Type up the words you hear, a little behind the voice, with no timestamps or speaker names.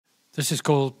This is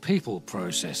called people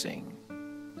processing.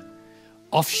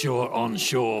 Offshore,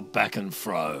 onshore, back and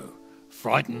fro.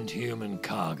 Frightened human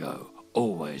cargo,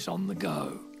 always on the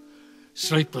go.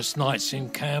 Sleepless nights in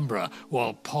Canberra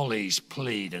while pollies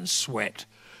plead and sweat.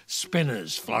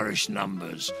 Spinners flourish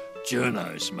numbers,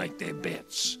 journos make their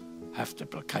bets. Have to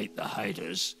placate the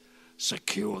haters,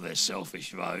 secure their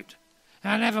selfish vote.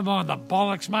 Now, never mind the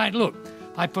bollocks, mate. Look,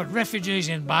 they put refugees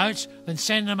in boats, then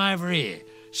send them over here.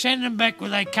 Send them back where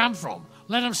they come from.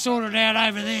 Let them sort it out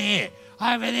over there.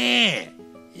 Over there.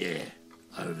 Yeah,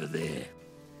 over there.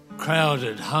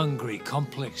 Crowded, hungry,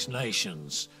 complex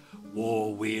nations.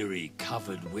 War-weary,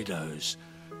 covered widows.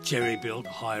 Jerry-built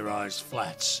high-rise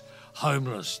flats.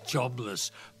 Homeless,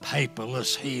 jobless,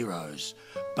 paperless heroes.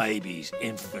 Babies,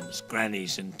 infants,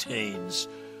 grannies and teens.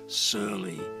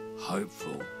 Surly,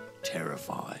 hopeful,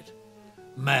 terrified.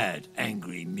 Mad,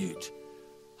 angry, mute.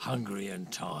 Hungry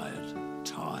and tired,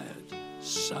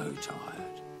 so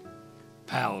tired.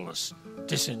 Powerless,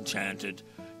 disenchanted,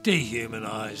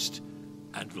 dehumanised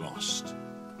and lost.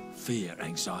 Fear,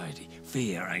 anxiety,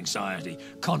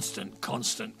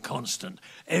 constant.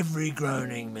 Every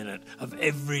groaning minute of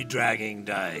every dragging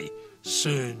day.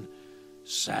 Soon,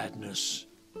 sadness,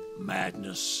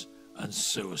 madness and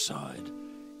suicide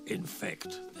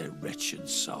infect their wretched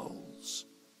souls.